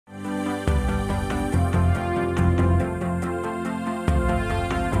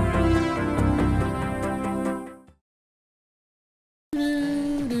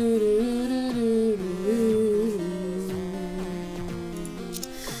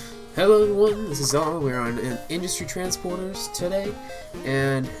Hello everyone, this is Zara. We're on Industry Transporters today,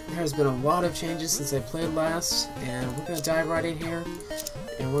 and there's been a lot of changes since I played last, and we're going to dive right in here,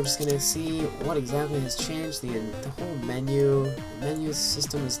 and we're just going to see what exactly has changed. The whole menu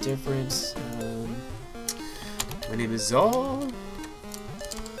system is different. My name is Zara,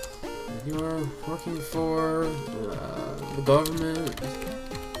 and you're working for the government.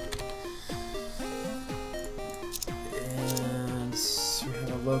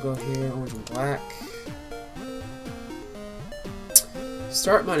 Logo here, orange and black.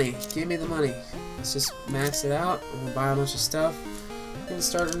 Start money. Give me the money. Let's just max it out. I'm gonna buy a bunch of stuff. I'm gonna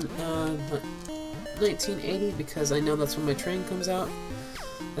start in 1980 because I know that's when my train comes out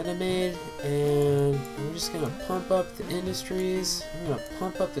that I made, and we're just gonna pump up the industries. We're gonna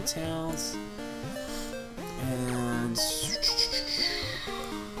pump up the towns, and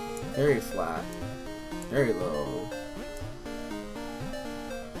very flat, very low.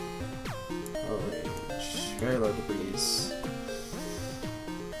 Very low degrees.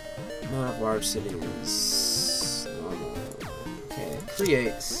 Not of large cities. Normal. Okay,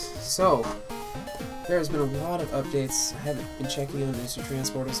 create. So, there's been a lot of updates. I haven't been checking on Industry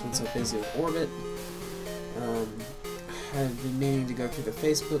Transporters. I've been so busy with Orbit. I've been meaning to go through the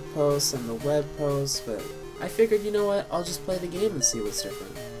Facebook posts and the web posts, but I figured, you know what, I'll just play the game and see what's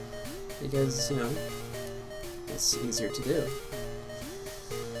different. Because, you know, it's easier to do.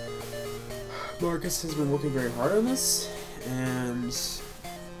 Marcus has been working very hard on this, and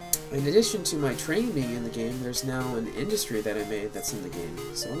in addition to my train being in the game, there's now an industry that I made that's in the game.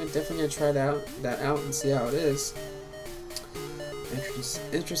 So I'm definitely going to try that out and see how it is.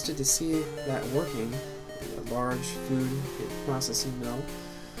 Interested to see that working in a large food processing mill.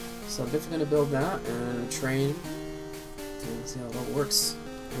 So I'm definitely going to build that and a train and see how it all works.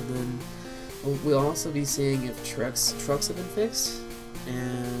 And then we'll also be seeing if trucks have been fixed,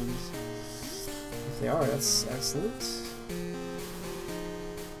 and they are, that's excellent.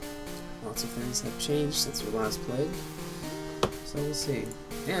 Lots of things have changed since we last played, so we'll see.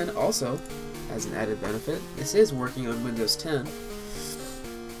 And also, as an added benefit, this is working on Windows 10,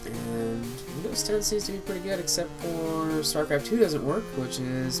 and Windows 10 seems to be pretty good, except for StarCraft 2 doesn't work, which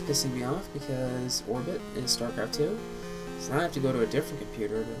is pissing me off because Orbit is StarCraft 2. So now I have to go to a different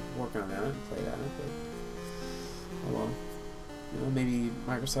computer to work on that and play that, but oh well. You know, maybe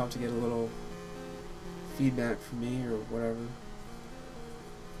Microsoft to get a little feedback from me or whatever.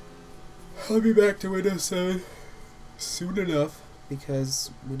 I'll be back to Windows 7 soon enough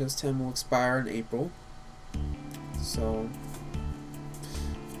because Windows 10 will expire in April. So,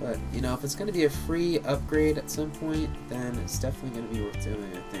 but you know, if it's going to be a free upgrade at some point, then it's definitely going to be worth doing,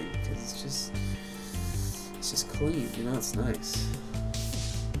 I think, because it's just clean. You know, it's nice.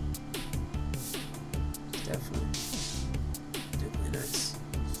 Definitely nice.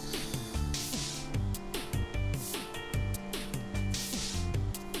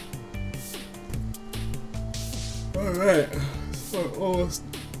 Alright, so we're almost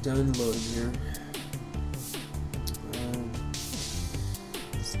done loading here.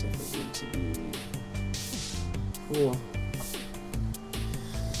 It's definitely going to be cool.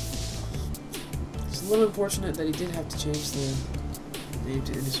 It's a little unfortunate that he did have to change the name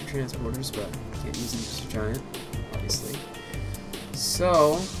to Industry Transporters, but can't use Industry Giant, obviously.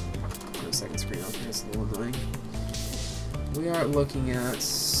 So, put a second screen off here, it's a little annoying. We are looking at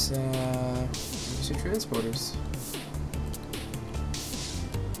Industry Transporters.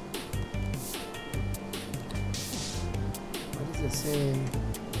 It say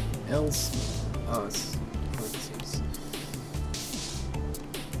else? Oh, it's parentheses.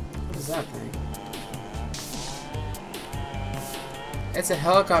 What is that thing? It's a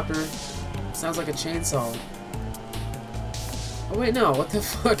helicopter. It sounds like a chainsaw. Oh wait, no. What the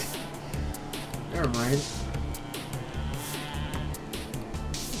fuck? Never mind.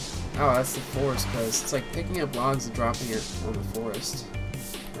 Oh, that's the forest place. It's like picking up logs and dropping it on the forest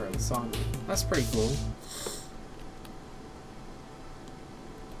or the sawmill. That's pretty cool.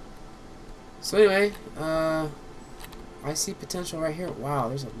 So anyway, I see potential right here. Wow,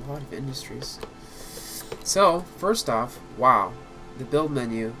 there's a lot of industries. So, first off, wow, the build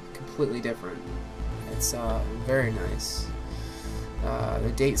menu, completely different. It's very nice.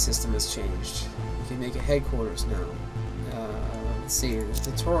 The date system has changed. You can make a headquarters now. Let's see, the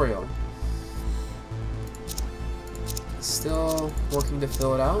tutorial. Still working to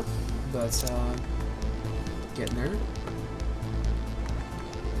fill it out, but getting there.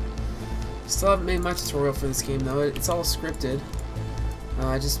 Still haven't made my tutorial for this game though. It's all scripted.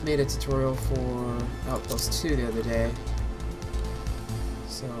 I just made a tutorial for Outpost 2 the other day.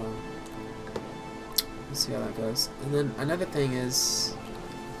 So let's see how that goes. And then another thing is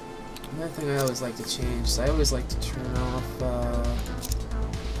Another thing I always like to change is I always like to turn off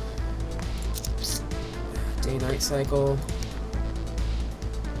day-night cycle,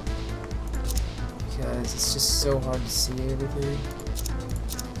 because it's just so hard to see everything.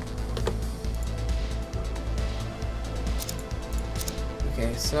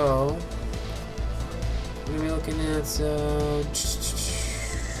 Okay, so we're gonna be looking at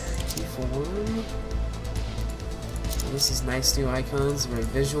T4. This is nice new icons, very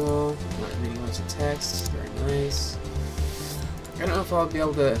visual, not reading much of text, very nice. I don't know if I'll be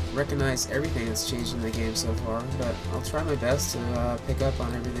able to recognize everything that's changed in the game so far, but I'll try my best to pick up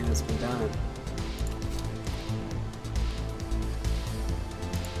on everything that's been done.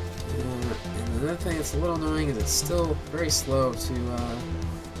 And another thing that's a little annoying is it's still very slow to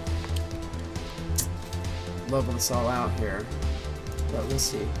level this all out here, but we'll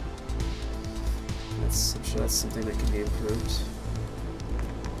see. I'm sure that's something that can be improved.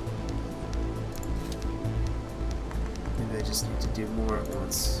 Maybe I just need to do more at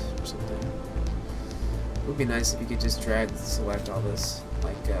once or something. It would be nice if you could just drag and select all this,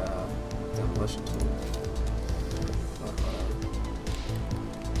 like demolition tool.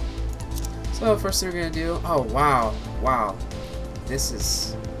 So first thing we're gonna do. Oh wow, wow, this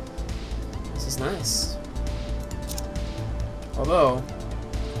is nice. Although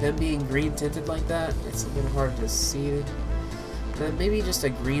them being green tinted like that, it's a little hard to see. Then maybe just a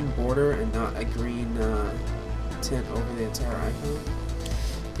green border and not a green tint over the entire icon.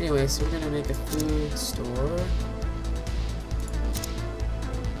 Anyway, so we're gonna make a food store.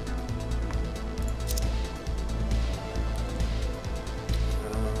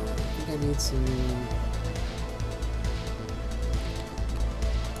 I think I need to.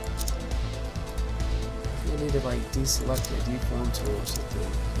 I need to like deselect the deform tool or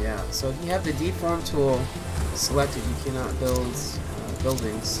something. Yeah, so if you have the deform tool selected, you cannot build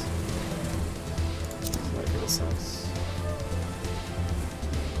buildings. So that kind of sucks.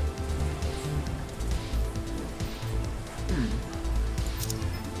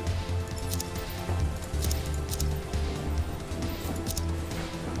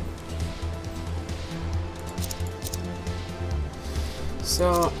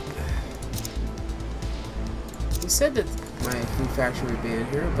 So he said that my food factory would be in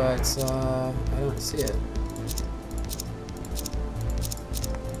here, but I don't see it.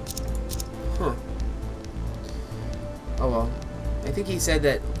 Huh. Oh well. I think he said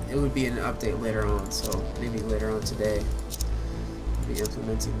that it would be an update later on, so maybe later on today we'll be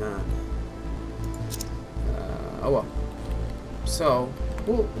implementing that. Oh well. So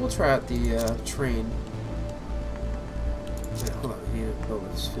we'll try out the train. Wait, hold on, I need to build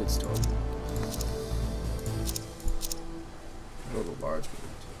this food store. Build a large one.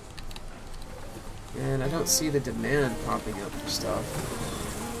 And I don't see the demand popping up for stuff.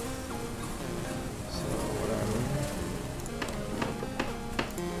 So whatever.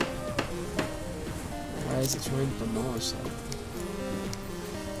 Why is it trying to demolish that?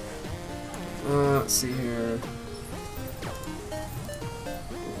 Let's see here.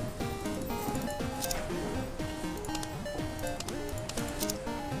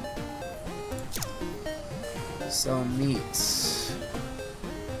 Sell meats.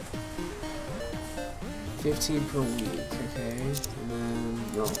 15 per week, okay. And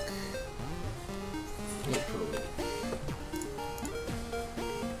then milk. 8 per week.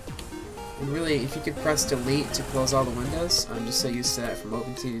 And really, if you could press delete to close all the windows, I'm just so used to that from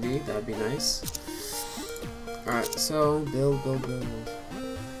OpenTDD, that would be nice. Alright, so build.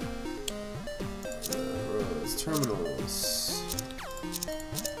 Roads, terminals.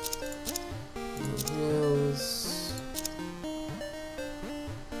 Rails.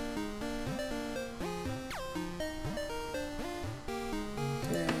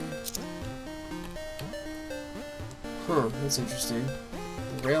 Huh, that's interesting.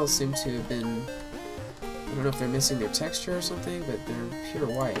 The rails seem to have been... I don't know if they're missing their texture or something, but they're pure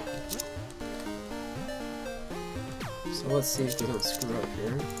white. So let's see if we don't screw up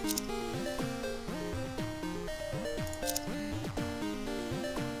here.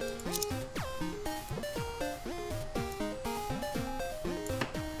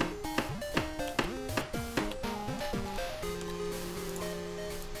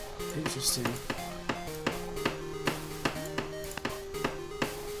 Interesting.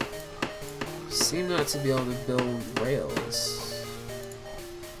 Seem not to be able to build rails.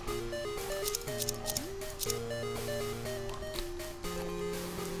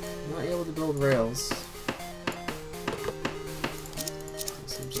 Not able to build rails.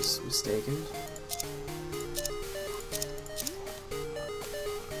 Guess I'm just mistaken.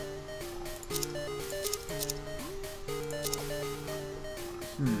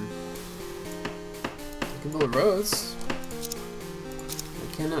 I can build roads.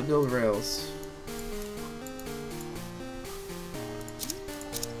 I cannot build rails.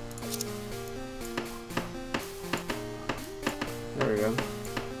 There we go.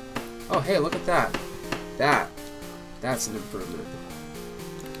 Oh, hey, look at that. That's an improvement.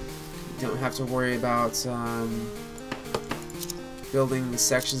 You don't have to worry about building the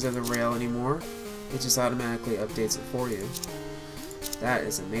sections of the rail anymore. It just automatically updates it for you. That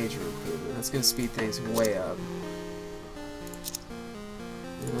is a major improvement. That's going to speed things way up.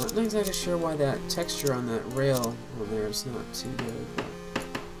 I'm not exactly sure why that texture on that rail on there is not too good.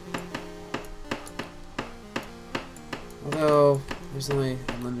 Although, there's only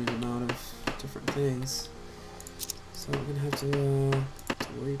a limited amount of different things. So I'm going to have to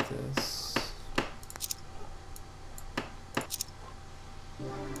delete this.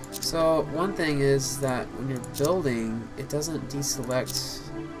 So one thing is that when you're building, it doesn't deselect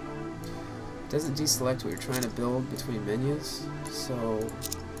what you're trying to build between menus. So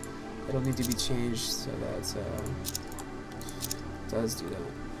it'll need to be changed so that it does do that.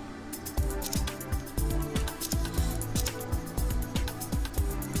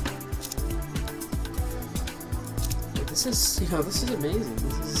 But this is, this is amazing.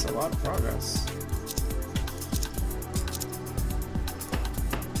 This is a lot of progress.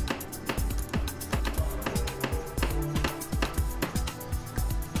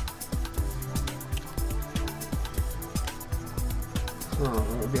 Oh, I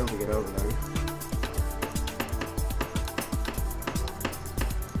won't be able to get over there.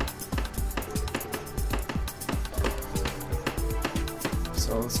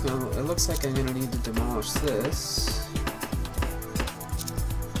 So it looks like I'm gonna need to demolish this.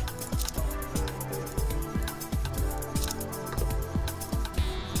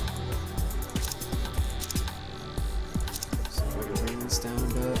 So if I can bring this down a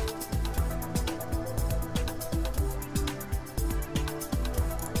bit.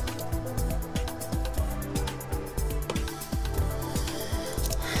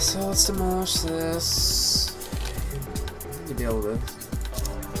 So let's demolish this. I need to be able to.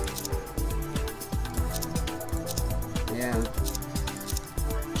 Yeah.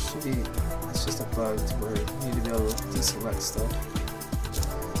 Should be. It's just a bug to where you need to be able to deselect stuff.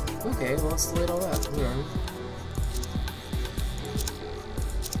 Okay, well let's delete all that. Whatever.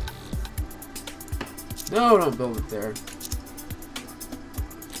 No, don't build it there.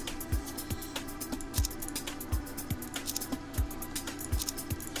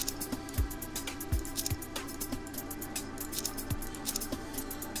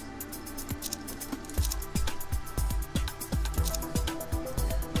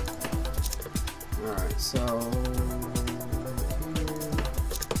 Alright, so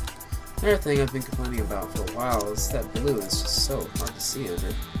another thing I've been complaining about for a while is that blue is just so hard to see under.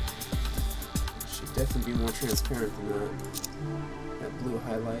 It should definitely be more transparent than that blue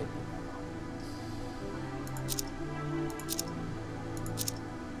highlight.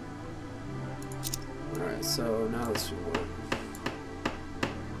 Alright, so now this should work.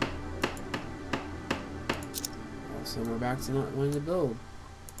 So we're back to not wanting to build.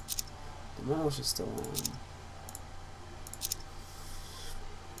 Demolish is still on.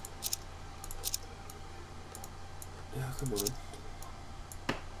 Yeah, come on.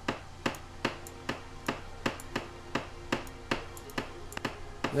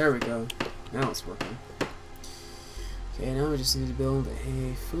 There we go. Now it's working. Okay, now we just need to build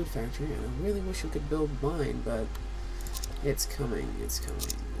a food factory. I really wish we could build mine, but it's coming. It's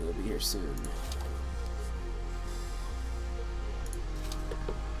coming. It'll be here soon.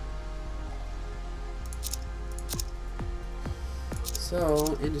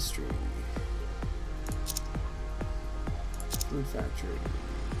 So, industry, food factory,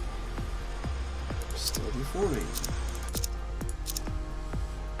 still deforming.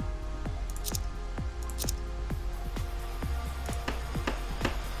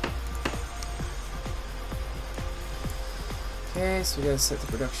 Okay, so we gotta set the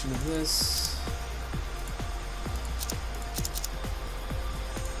production of this.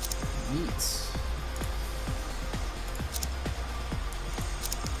 Meat.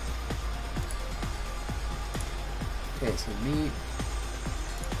 Okay, so meat.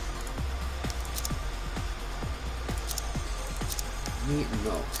 Meat and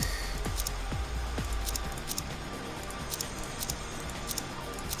milk.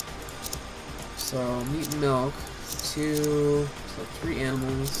 So meat and milk, so 3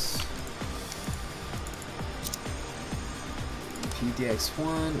 animals.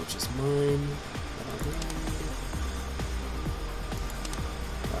 PDX1, which is mine.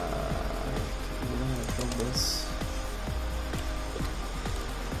 I don't know how to build this.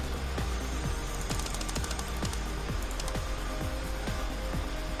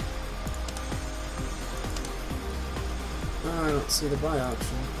 see the buy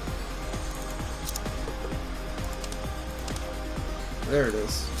option. There it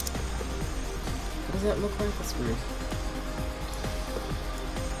is. What does that look like? That's weird.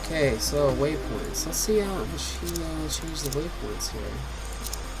 Okay, so waypoints. Let's see how much she changed the waypoints here.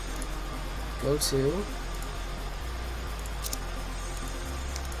 Go to.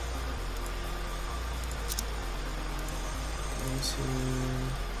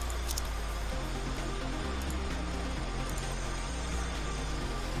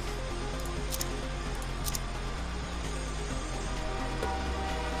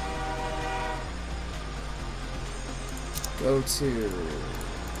 Go to. I'm not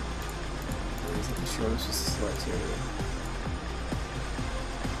sure I'm supposed to select here.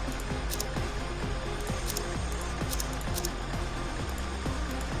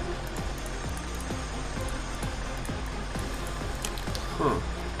 Huh.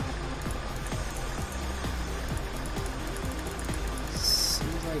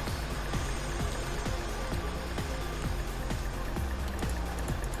 Seems like.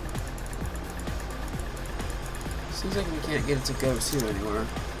 Seems like we can't get it to go to anywhere.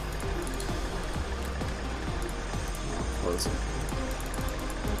 I'll close it.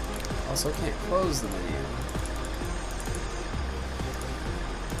 Also can't close the menu.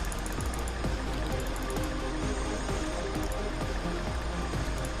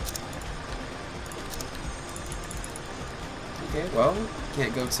 Okay, well,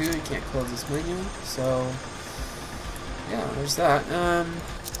 can't go to, you can't close this menu, so yeah, there's that.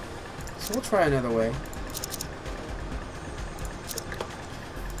 So we'll try another way.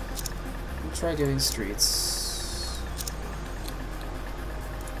 Try doing streets.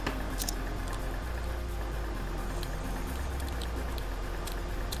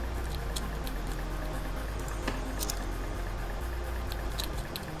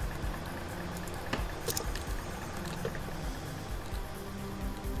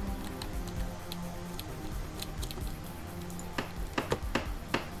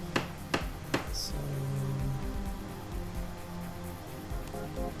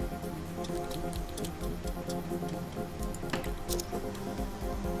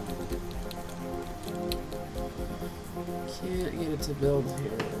 Can't get it to build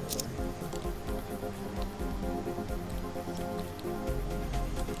here.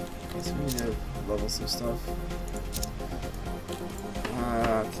 Guess we need to level some stuff.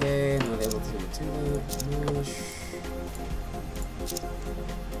 Okay, not able to do that.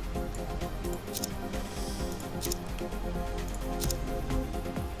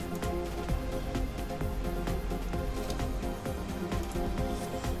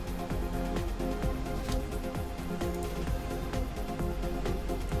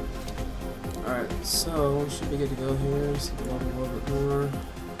 Alright, so we should be good to go here. See the level a little bit more.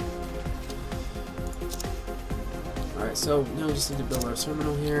 Alright, so now we just need to build our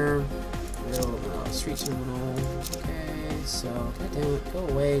terminal here. Build street terminal. Okay, so god damn it, go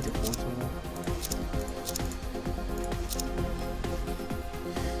away, default.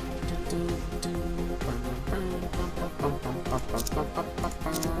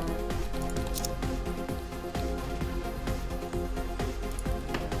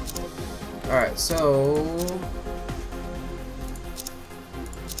 Alright, so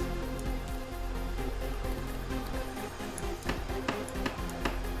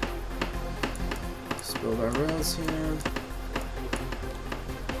let's build our rails here.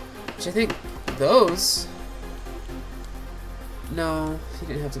 Which I think those. No, he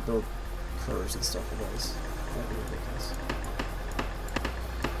didn't have to build curves and stuff for those. That'd be ridiculous.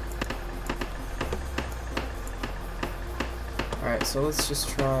 Alright, so let's just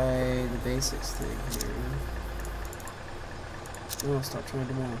try the basics thing here. No, stop trying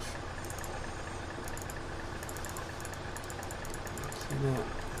to demolish. Cannot.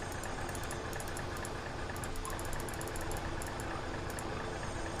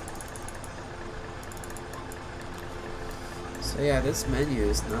 So yeah, this menu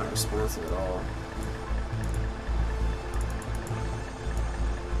is not responsive at all.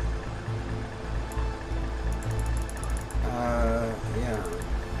 Yeah.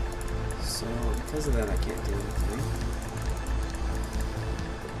 So because of that, I can't do anything.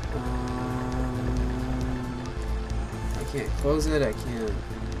 I can't close it. I can't.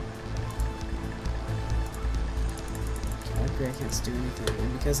 I can't do anything,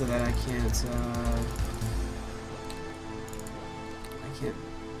 and because of that, I can't. I can't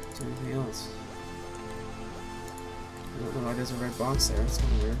do anything else. I don't know why there's a red box there. It's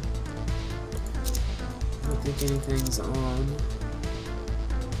kind of weird. I don't think anything's on.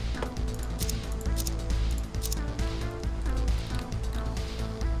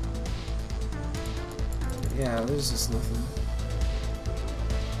 Yeah, there's just nothing.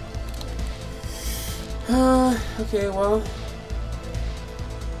 Okay, well,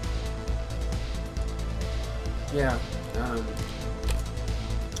 yeah,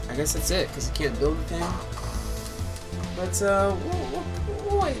 I guess that's it, because I can't build anything. But,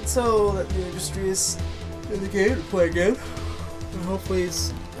 we'll wait until that new industry is in the game to play again. And hopefully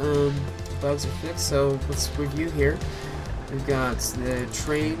the bugs are fixed. So, let's review here. We've got the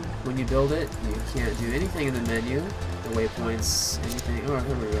train. When you build it, you can't do anything in the menu. The waypoints, anything. Oh,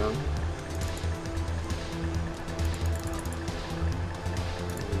 here we go.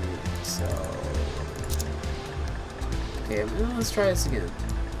 So, okay, well, let's try this again.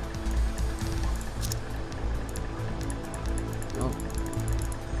 Nope.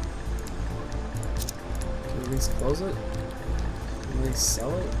 Can we at least close it? Can we at least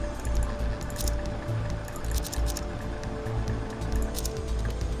sell it?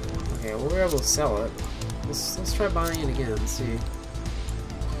 Okay, well, we're able to sell it. Let's try buying it again and see.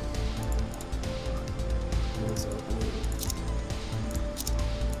 Let's open it.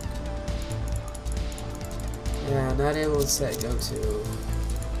 Yeah, not able to set go to.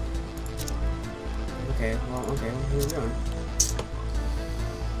 Okay, well, here we go.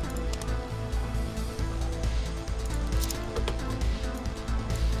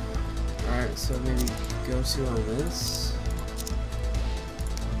 Alright, so maybe go to on this.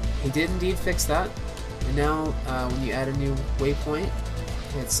 He did indeed fix that. And now, when you add a new waypoint,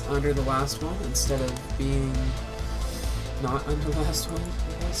 it's under the last one instead of being not under the last one,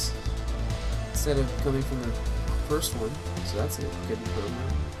 I guess. Instead of coming from the first one. So that's a good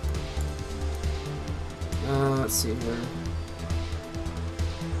improvement. Let's see here.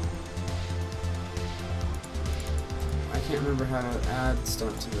 I can't remember how to add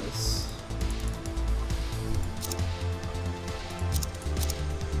stuff to this.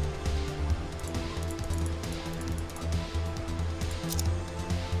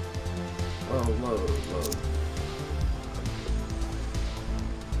 Oh, load.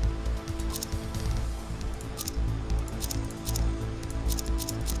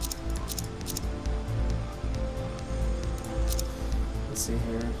 Let's see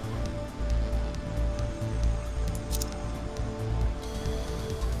here.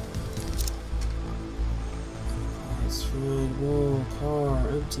 Nice ride, whoa, car,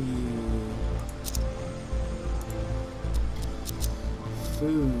 empty.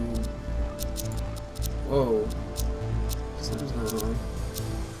 Food. Whoa. Something's going on.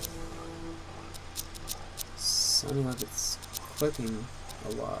 Sounding like it's clicking a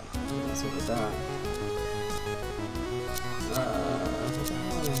lot. What's up with that? What the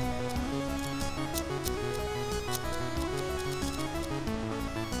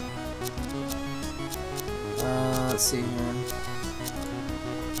hell? Let's see here.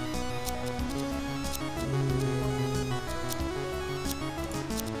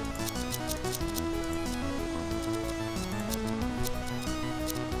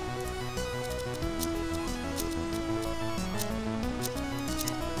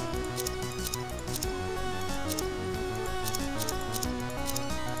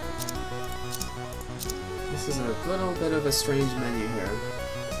 This is a little bit of a strange menu here,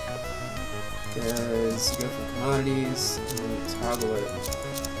 because you go for commodities and then you toggle it,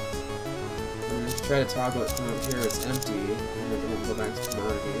 and if you try to toggle it from up here it's empty and then it won't go back to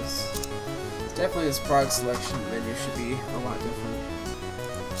commodities. Definitely this product selection menu should be a lot different.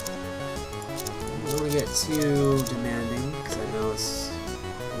 I don't want to get too demanding because I know it's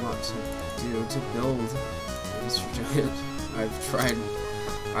a lot to do to build Mr. Giant.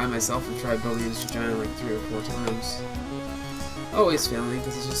 I myself have tried building Mr. Giant like 3 or 4 times. Always failing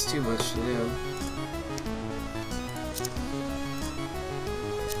because it's just too much to do.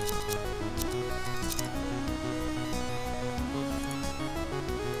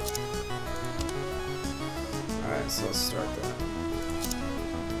 Alright, so let's start that.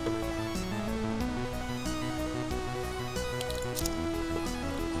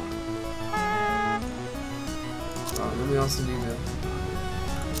 Oh, and then we also need to...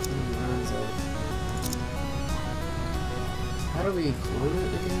 How do we clone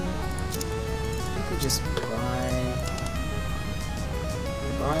it again? I think we just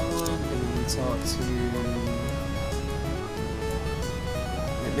buy one and then we tell it to...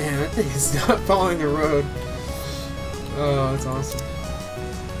 Man, that thing is not following the road. Oh, that's awesome.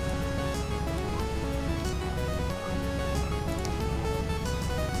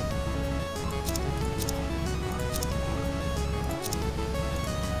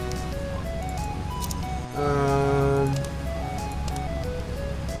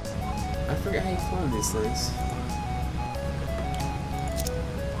 I forget how you clone these things.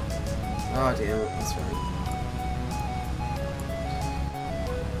 Oh damn it, that's right.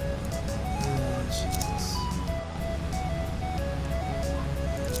 Oh, Jesus.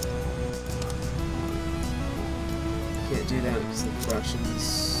 do that because the production's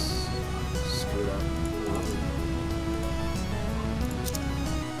screwed up.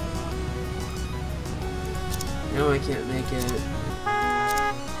 Now I can't make it.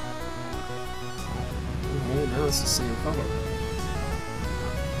 Okay, now it's the same color.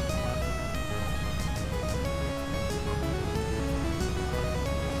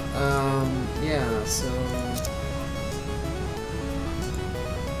 Yeah, so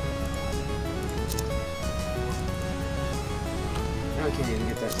now I can't even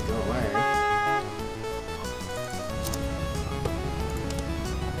get that to go away.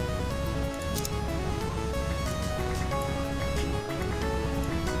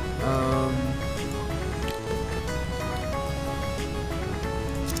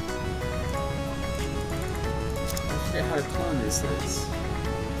 I forget how to clone these things.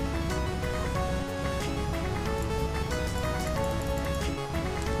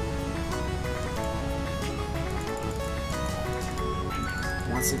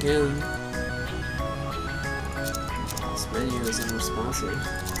 Once again, this menu is unresponsive.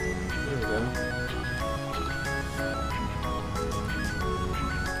 There we go.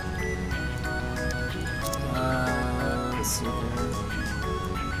 Let's see here.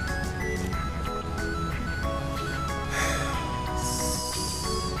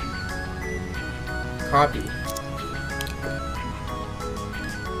 Copy.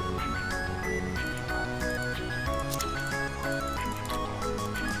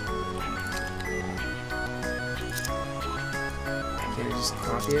 Can I just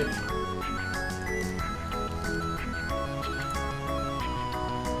copy it?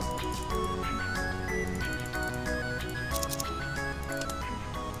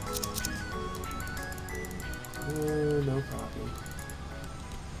 No copy.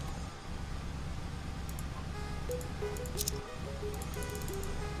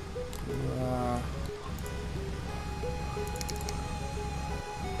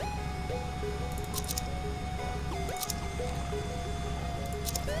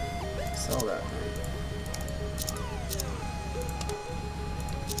 Sell that thing.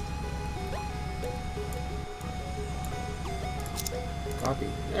 Copy.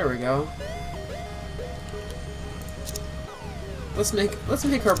 There we go. Let's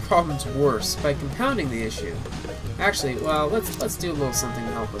make our problems worse by compounding the issue. Actually, well, let's do a little something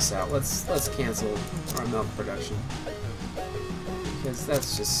to help us out. Let's cancel our milk production because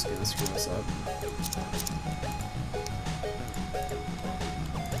that's just gonna screw us up.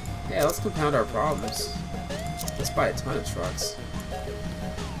 Yeah, let's compound our problems. Let's buy a ton of trucks.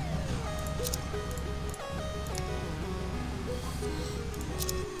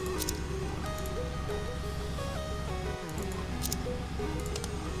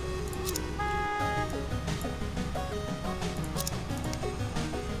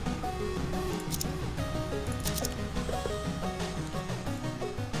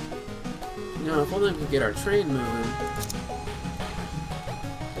 You know, if only we could get our train moving.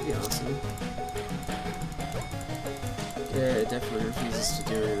 That'd be awesome. Yeah, it definitely refuses to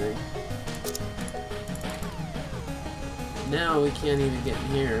do anything. Now we can't even get in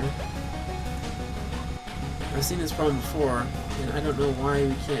here. I've seen this problem before, and I don't know why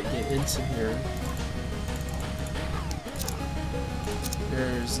we can't get into here.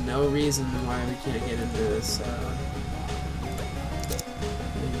 There's no reason why we can't get into this.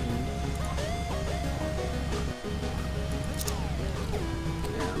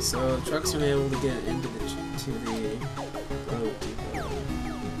 So trucks are able to get into the road depot.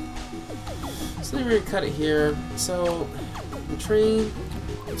 So then we're gonna cut it here. So the train.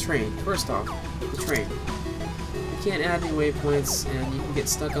 First off, the train. You can't add any waypoints, and you can get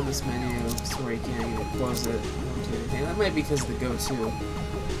stuck on this menu to where you can't even close it. That might be because of the go-to.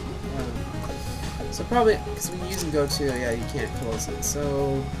 So probably because when you're using go-to, yeah, you can't close it.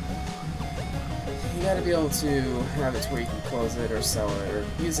 So you gotta be able to have it to where you can close it or sell it, or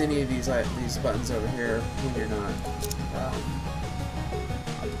use any of these buttons over here when you're not,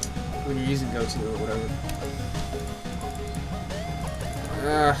 when you're using go-to or whatever.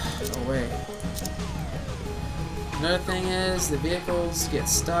 Oh wait. Another thing is the vehicles get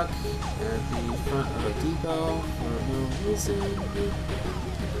stuck at the front of a depot for no reason.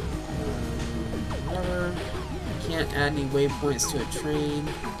 Whatever. You can't add any waypoints to a train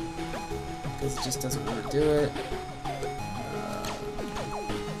because it just doesn't want to do it.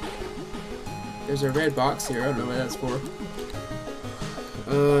 There's a red box here, I don't know what that's for.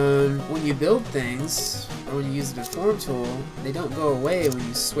 When you build things, or when you use the deform tool, they don't go away when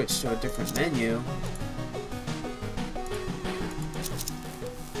you switch to a different menu.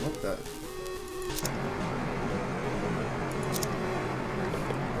 What the?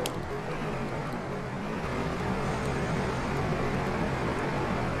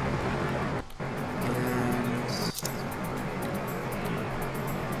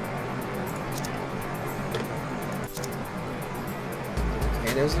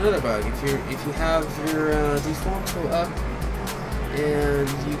 there's another bug. If you have your deform tool up and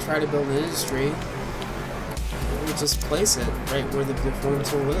you try to build an industry, it will just place it right where the deform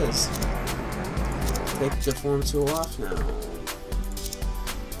tool is. Take the deform tool off now.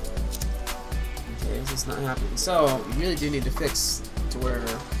 Okay, this is not happening. So you really do need to fix to where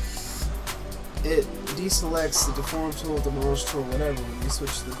it deselects the deform tool, demolish tool, whatever when you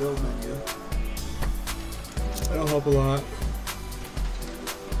switch to the build menu. That'll help a lot.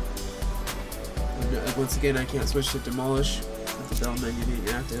 And once again, I can't switch to demolish with the build menu being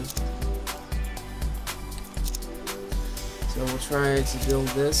active. So we'll try to build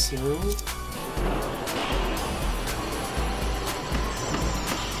this now. It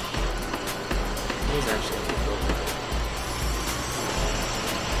was actually a good build.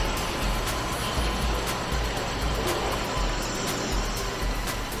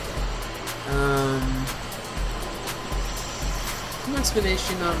 Some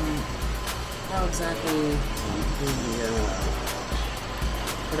explanation on how exactly the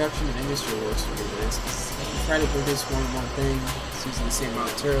production and industry works would be nice. Because if you try to produce more than one thing, it's using the same raw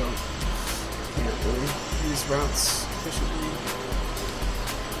material. You can't really use routes efficiently.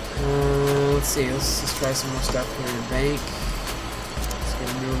 Let's see, let's just try some more stuff here in bank. Let's get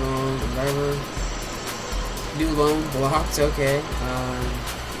a new loan, whatever. New loan blocked, okay.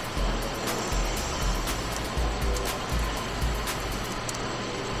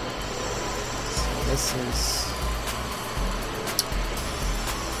 This is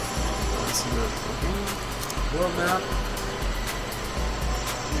world map.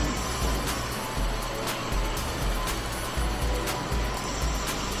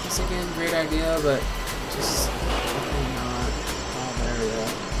 This again, great idea, but just definitely not all there yet.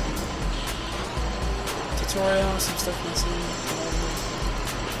 Tutorial, some stuff missing.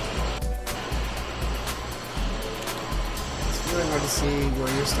 It's really hard to see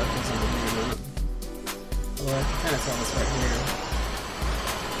where your stuff is on the map. Well, I can kind of tell this right here.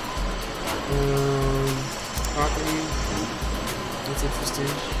 Property. That's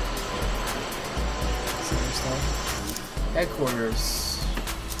interesting. Some other stuff. Headquarters.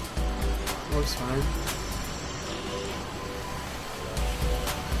 Works fine.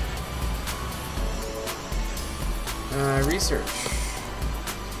 Research.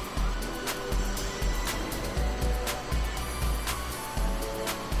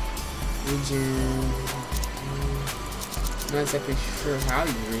 Region. I'm not exactly sure how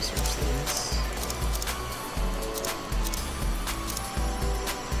you research things.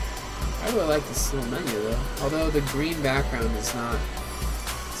 I really like this little menu though, although the green background is not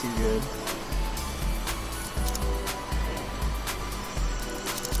too good.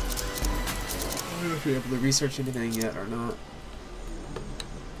 I don't know if you're able to research anything yet or not.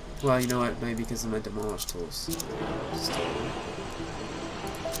 Well, you know what, maybe because of my demolish tools.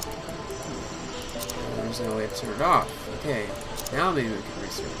 There's no way to turn it off. Okay, now maybe we can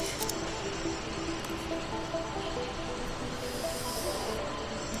research.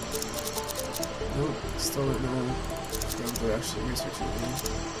 Nope, still don't know if we're actually researching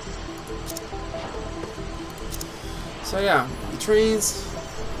anything. So yeah, the trains,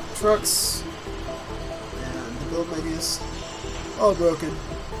 trucks, and the build menus, all broken.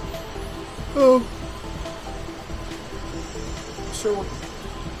 Oh, sure.